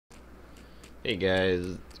Hey guys,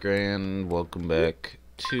 it's Gran. Welcome back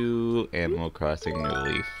to Animal Crossing New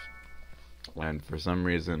Leaf. And for some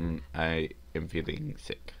reason, I am feeling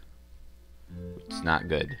sick. It's not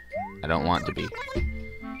good. I don't want to be.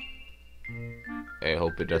 I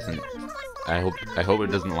hope it doesn't. I hope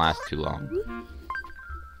it doesn't last too long.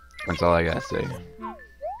 That's all I gotta say.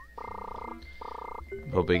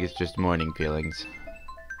 I'm hoping it's just morning feelings.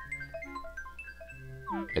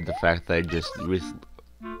 And the fact that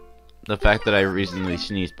I recently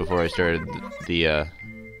sneezed before I started the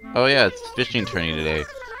oh yeah, it's fishing tourney today.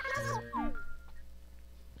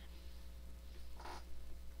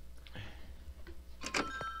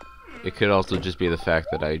 It could also just be the fact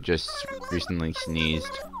that I just recently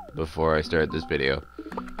sneezed before I started this video.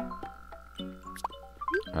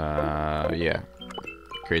 Yeah.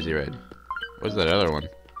 Crazy red. What's that other one?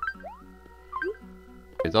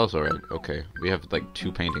 It's also red. Okay. We have like 2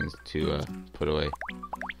 paintings to put away.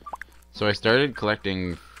 So I started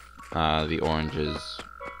collecting the oranges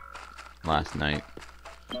last night,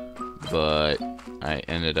 but I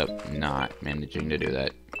ended up not managing to do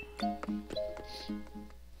that.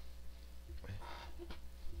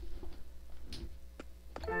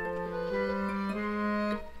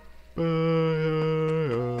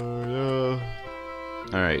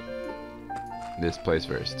 Alright. This place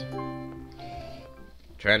first.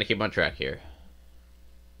 Trying to keep on track here.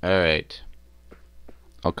 Alright.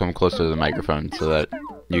 I'll come closer to the microphone so that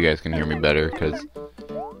you guys can hear me better, because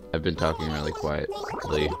I've been talking really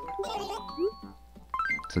quietly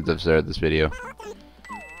since I've started this video.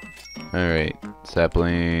 Alright.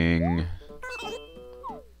 Sapling.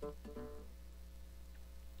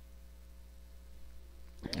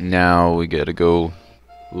 Now we gotta go.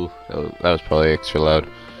 Ooh, that was probably extra loud.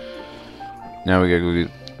 Now we gotta go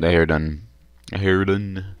get the hair done. Hair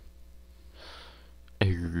done.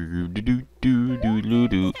 Do do do do do do.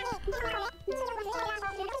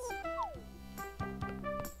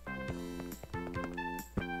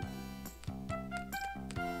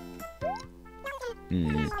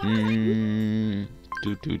 Do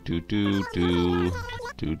do do do do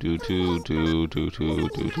do do do do do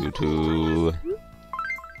do do do.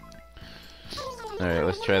 Alright,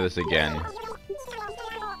 let's try this again.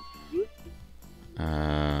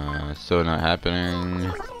 So not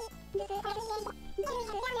happening.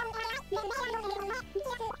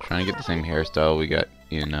 Trying to get the same hairstyle we got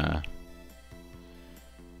in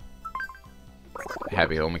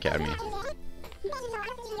Happy Home Academy.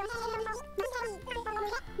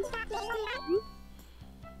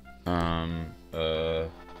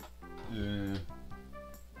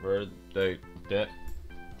 Where they did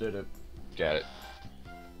it? Got it.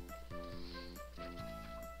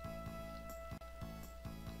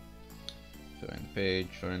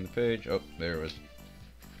 Showing the page. Oh, there it was.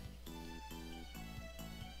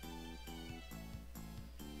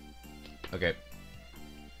 Okay.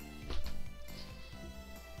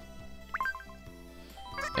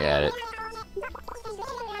 Got it.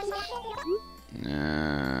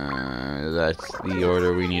 That's the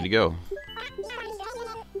order we need to go.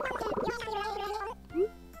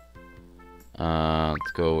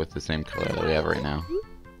 Let's go with the same color that we have right now.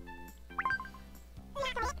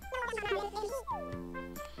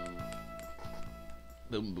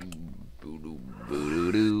 It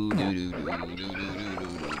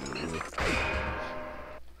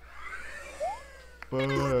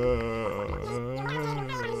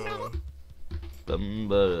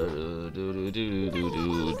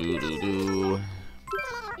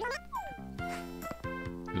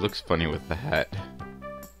looks funny with the hat.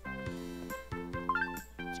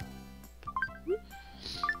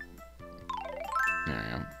 There we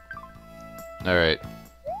go. Alright.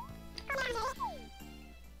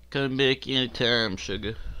 Come back anytime,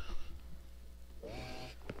 sugar.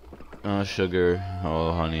 Oh, sugar.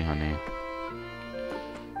 Oh, honey, honey.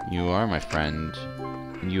 You are my friend.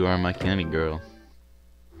 You are my candy girl.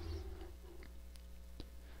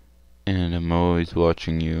 And I'm always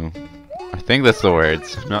watching you. I think that's the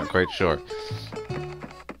words. I'm not quite sure.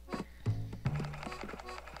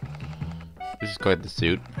 This is quite the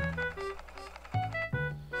suit.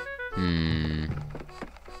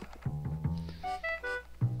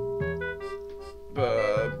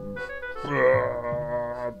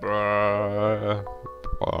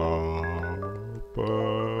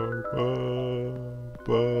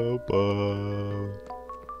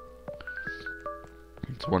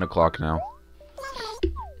 It's 1 o'clock now.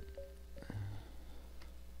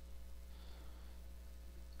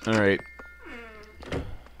 Alright.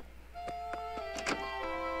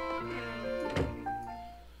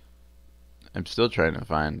 I'm still trying to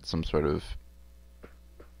find some sort of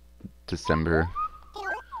December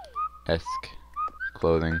esque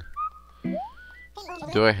clothing.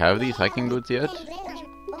 Do I have these hiking boots yet?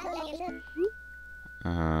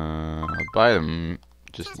 I'll buy them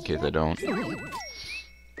just in case I don't.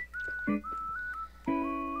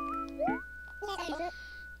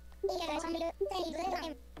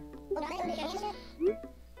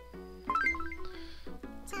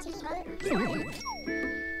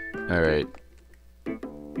 Alright.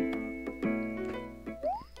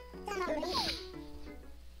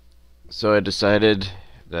 So I decided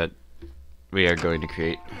that we are going to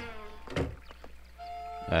create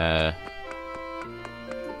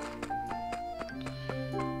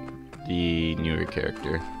the newer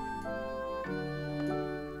character,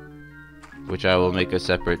 which I will make a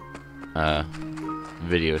separate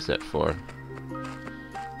video set for.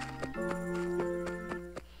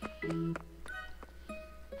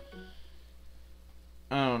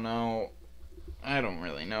 I don't know. I don't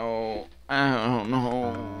really know. I don't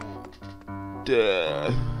know.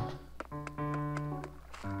 Duh.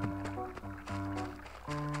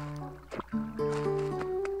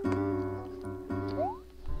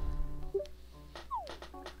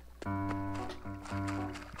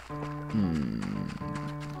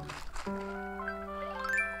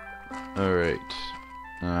 Alright.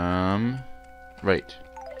 Right.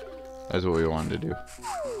 That's what we wanted to do.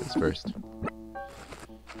 This first.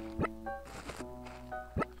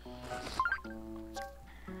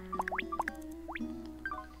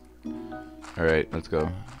 Alright, let's go.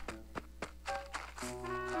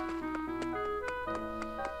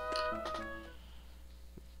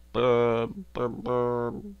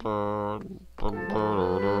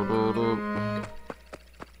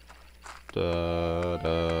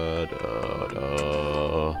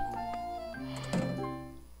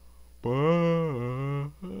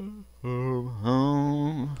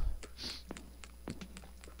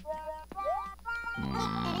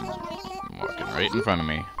 Walking right in front of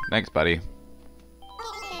me. Thanks, buddy.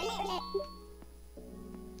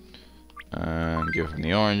 Give him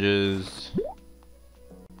the oranges.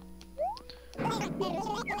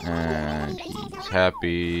 And he's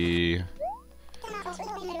happy.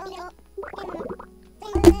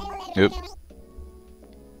 Oop.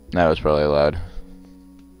 That was probably loud.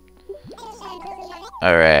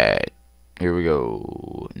 Alright. Here we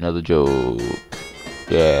go. Another joke.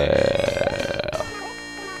 Yeah.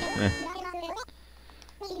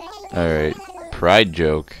 Alright. Pride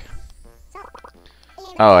joke.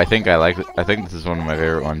 Oh, I think this is one of my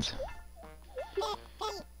favorite ones.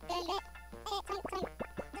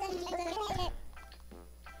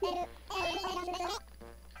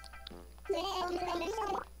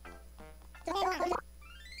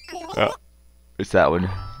 Oh, it's that one.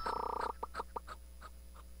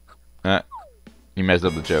 He messed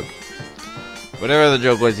up the joke. Whatever the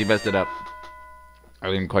joke was, he messed it up.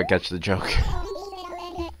 I didn't quite catch the joke.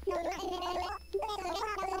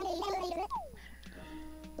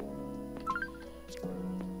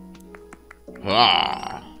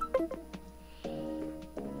 Ah.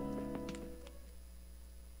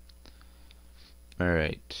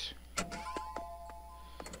 Alright.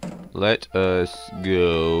 Let us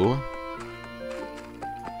go.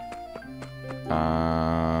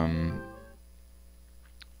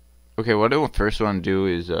 Okay, what I first want to do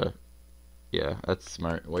is, yeah, that's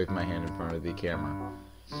smart. Wave my hand in front of the camera.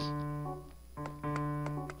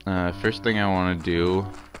 First thing I want to do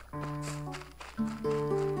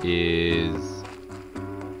is,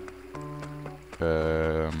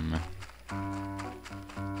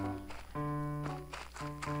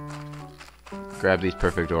 grab these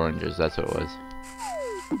perfect oranges, that's what it was.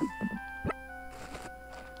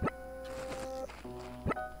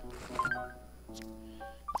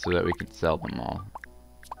 So that we can sell them all.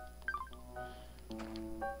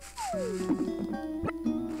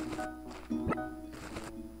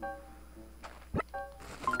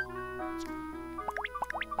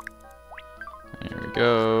 There we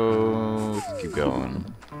go. Let's keep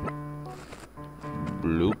going.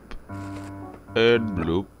 Bloop. And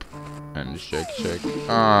bloop. And shake, shake.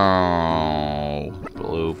 Oh,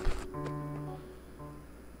 bloop.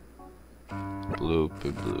 Bloop,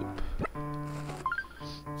 bloop.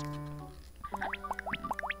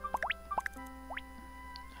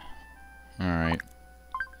 Alright.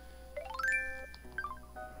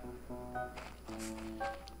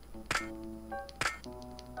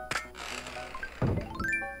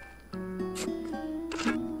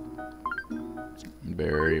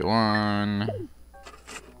 Berry one.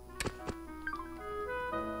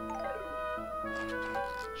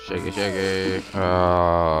 Shake it, shake it.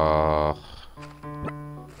 Oh.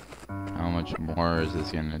 How much more is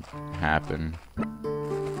this gonna happen?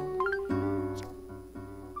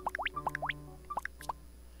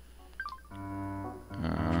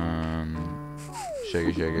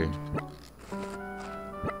 Sugar, sugar.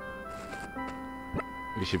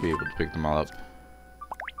 We should be able to pick them all up.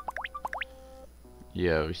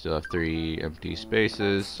 Yeah, we still have 3 empty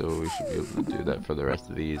spaces, so we should be able to do that for the rest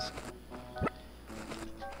of these.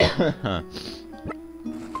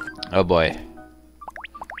 Oh boy.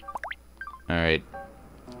 Alright.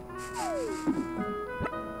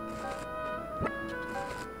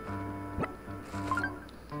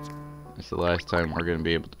 It's the last time we're going to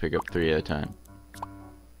be able to pick up 3 at a time.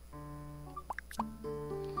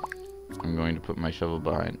 I'm going to put my shovel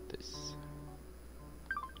behind this.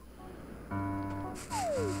 So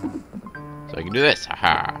I can do this.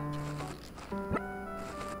 Haha.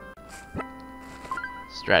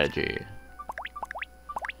 Strategy.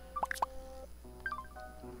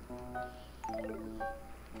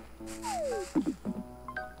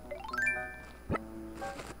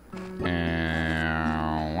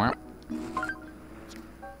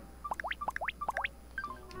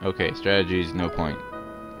 Okay, strategy's no point.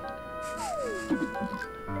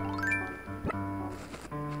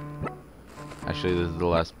 Actually, this is the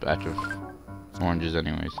last batch of oranges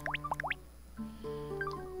anyways.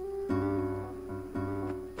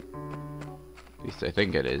 At least I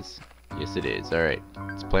think it is. Yes, it is. Alright,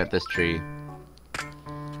 let's plant this tree.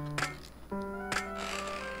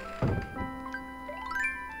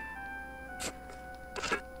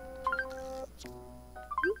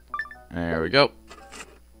 There we go.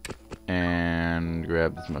 And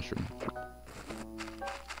grab this mushroom.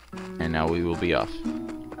 And now we will be off.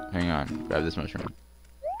 Hang on, grab this mushroom.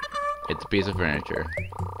 It's a piece of furniture.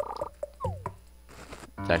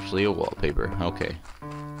 It's actually a wallpaper. Okay.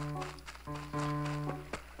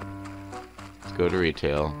 Let's go to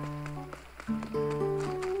retail.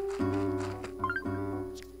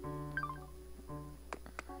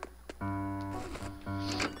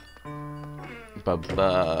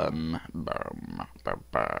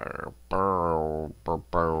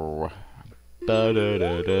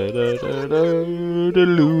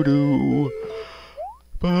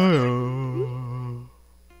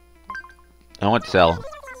 I want to sell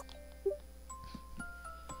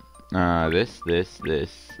this,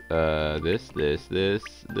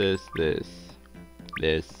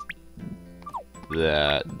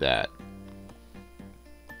 that.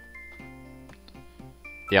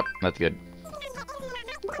 Yep, that's good.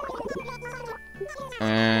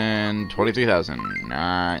 And 23,000.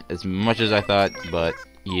 Not as much as I thought, but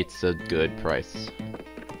it's a good price.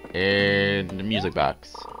 And the music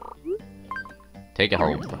box. Take it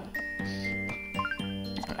home.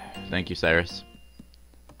 Thank you, Cyrus.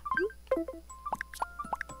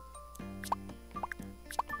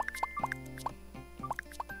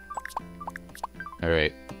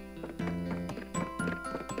 Alright.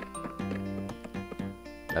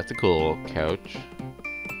 That's a cool couch.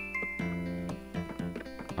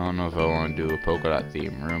 I don't know if I want to do a polka dot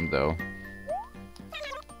theme room, though.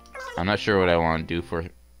 I'm not sure what I want to do for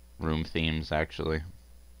room themes, actually.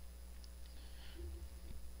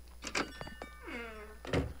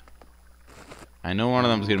 I know one of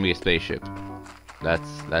them is going to be a spaceship.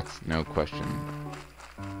 That's no question.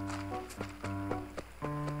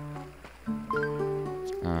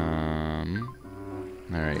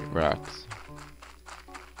 Alright, rocks.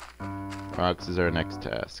 Rocks is our next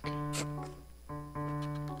task.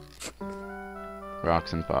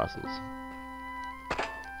 Rocks and fossils.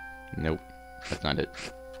 Nope, that's not it.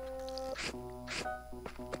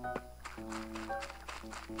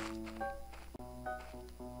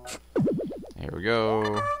 There we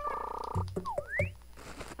go.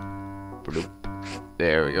 Bloop.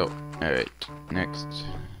 There we go. Alright, next.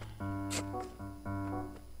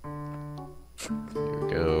 Here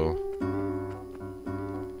we go.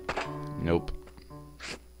 Nope.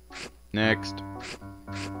 Next.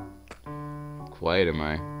 Quiet am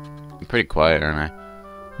I? I'm pretty quiet, aren't I?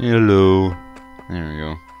 Hello. There we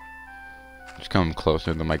go. Just come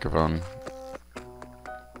closer to the microphone.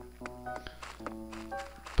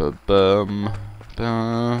 Ba-bum.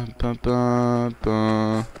 Ba-ba-ba-ba.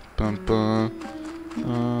 Ba-ba.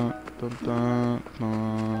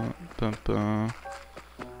 Ba-ba-ba-ba.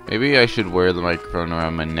 Maybe I should wear the microphone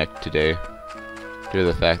around my neck today, due to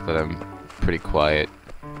the fact that I'm pretty quiet.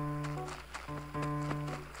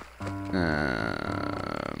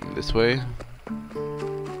 This way.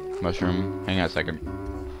 Mushroom. Hang on a second.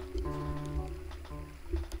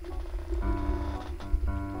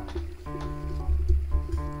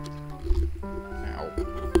 Ow.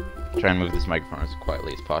 Try and move this microphone as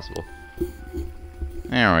quietly as possible.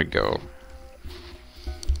 There we go.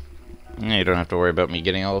 Yeah, you don't have to worry about me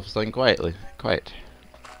getting all of a sudden quiet.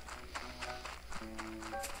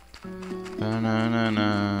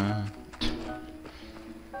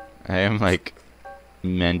 I am like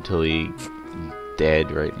mentally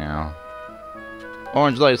dead right now.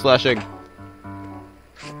 Orange light is flashing.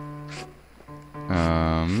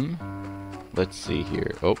 Let's see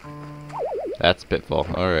here. Oh, that's Pitfall.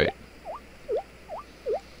 All right.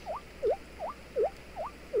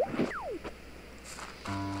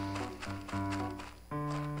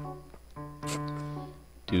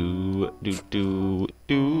 Do do do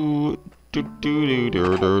do do do do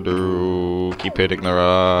do do. Keep hitting the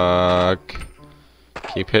rock.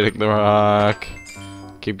 Keep hitting the rock.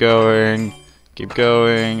 Keep going. Keep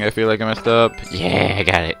going. I feel like I messed up. Yeah, I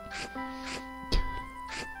got it.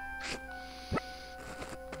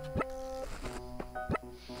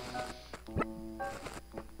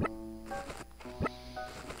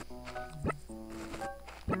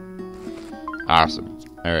 Awesome.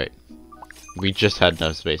 Alright. We just had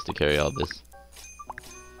enough space to carry all this.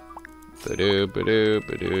 Ba-doo, ba-doo,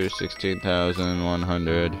 ba-doo,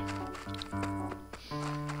 16,100.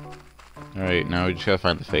 Alright, now we just gotta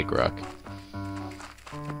find the fake rock.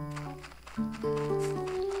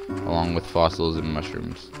 Along with fossils and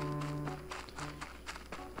mushrooms.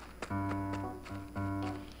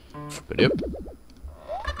 Ba-doop.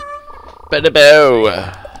 Ba-da-boo!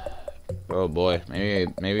 Oh boy,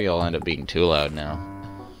 maybe I'll end up being too loud now.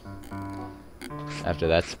 After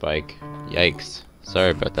that spike. Yikes.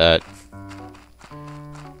 Sorry about that.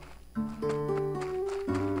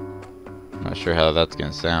 Not sure how that's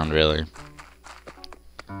gonna sound, really.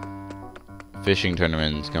 Fishing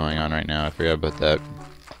tournament's going on right now, I forgot about that.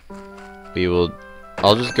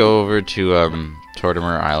 I'll just go over to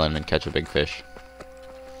Tortimer Island and catch a big fish.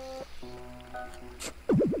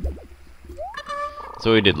 That's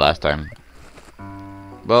what we did last time.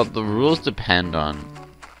 Well, the rules depend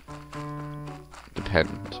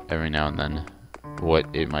every now and then what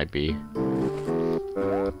it might be.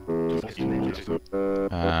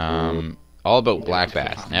 All about black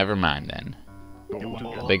bass. Never mind then.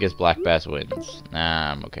 The biggest black bass wins.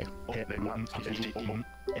 Nah, I'm okay.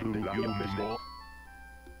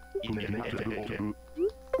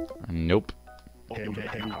 Nope.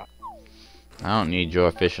 I don't need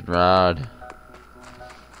your fishing rod.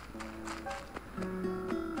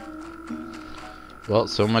 Well,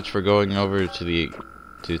 so much for going over to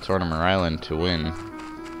Tortimer Island to win.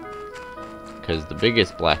 Because the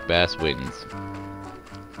biggest black bass wins.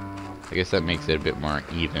 I guess that makes it a bit more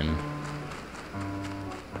even.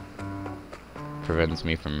 Prevents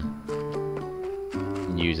me from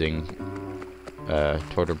using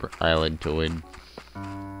Tortimer Island to win.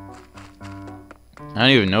 I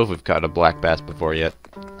don't even know if we've caught a black bass before yet.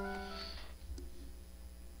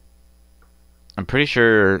 I'm pretty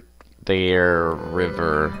sure they're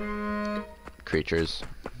river creatures.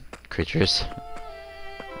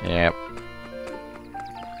 Yep.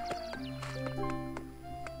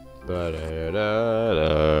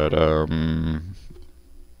 Ba-da-da-da-dum.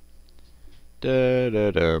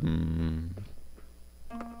 Da-da-dum.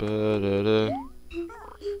 Ba-da-da.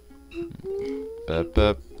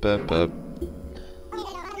 Ba-ba-ba-ba.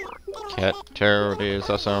 Cat Toad is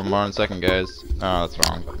also more in second, guys. Oh, that's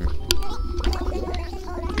wrong.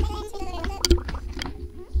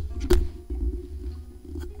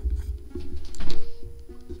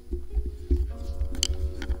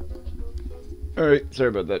 Alright, sorry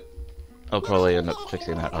about that. I'll probably end up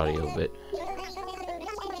fixing that audio a bit.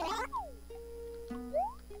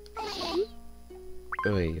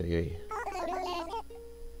 Oy, oy, oy.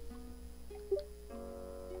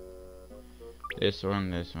 This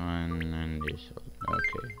one, and this one.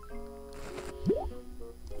 Okay.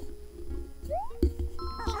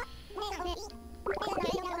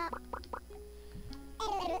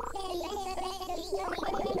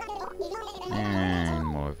 And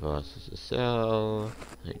more fossils to sell.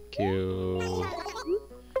 Thank you.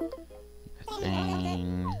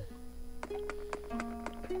 Thing.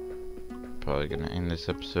 Probably gonna end this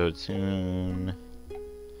episode soon.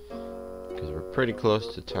 Because we're pretty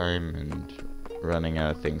close to time and running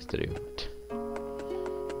out of things to do.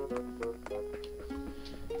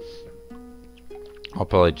 I'll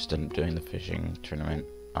probably just end up doing the fishing tournament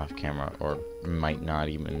off camera, or might not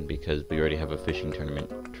even, because we already have a fishing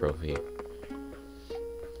tournament trophy.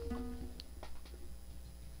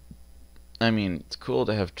 I mean, it's cool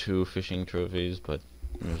to have 2 fishing trophies, but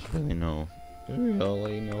there's really no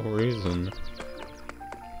reason.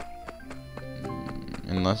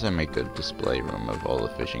 Unless I make a display room of all the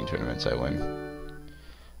fishing tournaments I win.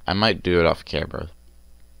 I might do it off camera.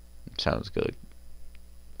 Sounds good.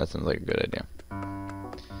 That sounds like a good idea.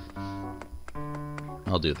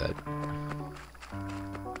 I'll do that.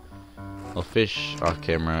 I'll fish off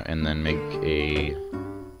camera and then make a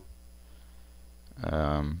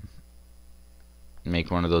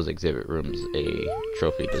make one of those exhibit rooms a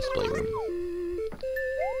trophy display room.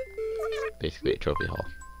 Basically a trophy hall.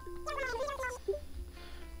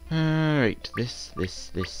 Alright, this,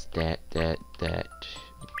 that.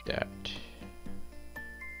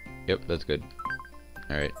 Yep, that's good.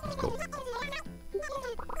 Alright, let's go.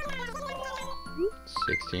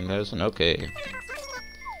 16,000, okay.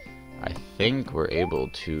 I think we're able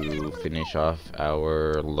to finish off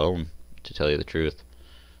our loan, to tell you the truth.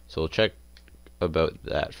 So we'll check about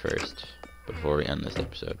that first, before we end this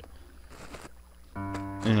episode.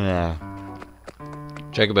 Yeah.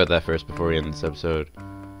 Check about that first before we end this episode.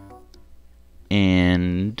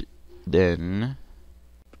 And then,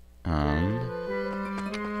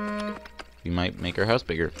 we might make our house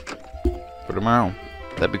bigger for tomorrow.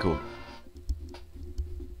 That'd be cool.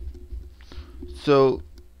 So,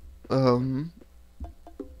 the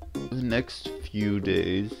next few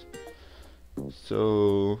days,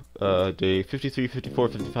 so, day 53, 54,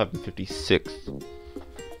 55, and 56,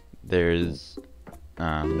 there's,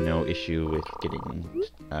 no issue with getting,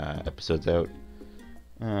 episodes out.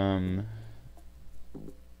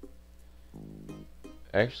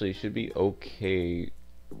 Actually, should be okay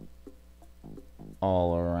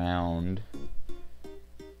all around.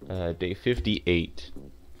 Day 58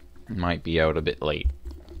 might be out a bit late.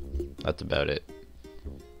 That's about it.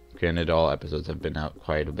 Granted, all episodes have been out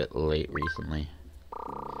quite a bit late recently.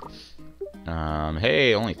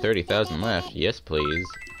 Hey, only 30,000 left. Yes, please.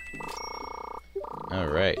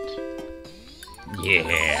 Alright.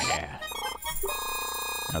 Yeah!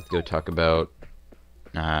 Let's go talk about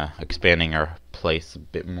expanding our place a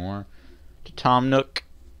bit more to Tom Nook.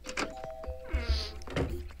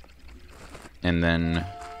 And then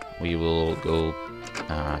we will go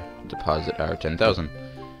deposit our 10,000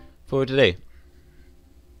 for today.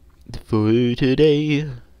 For today.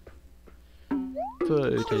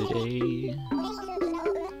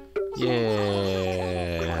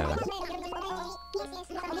 Yeah.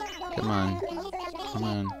 Come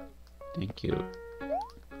on. Thank you.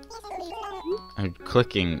 I'm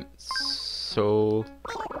clicking so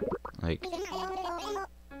like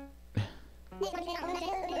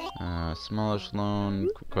smallish loan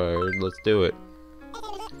required. Let's do it.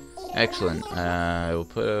 Excellent. I will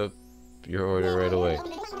put up your order right away.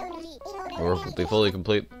 Work will be fully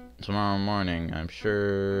complete tomorrow morning. I'm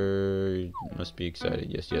sure you must be excited.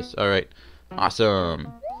 Yes. Alright.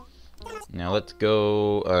 Awesome. Now let's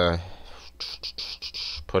go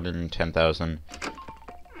put in 10,000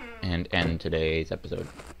 and end today's episode.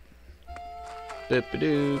 There.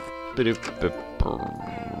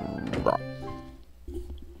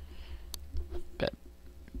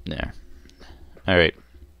 Alright.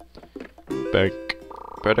 Bank.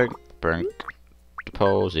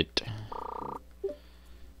 Deposit.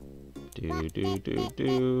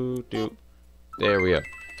 Do. There we go.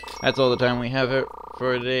 That's all the time we have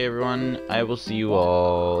for today, everyone. I will see you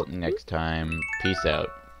all next time. Peace out.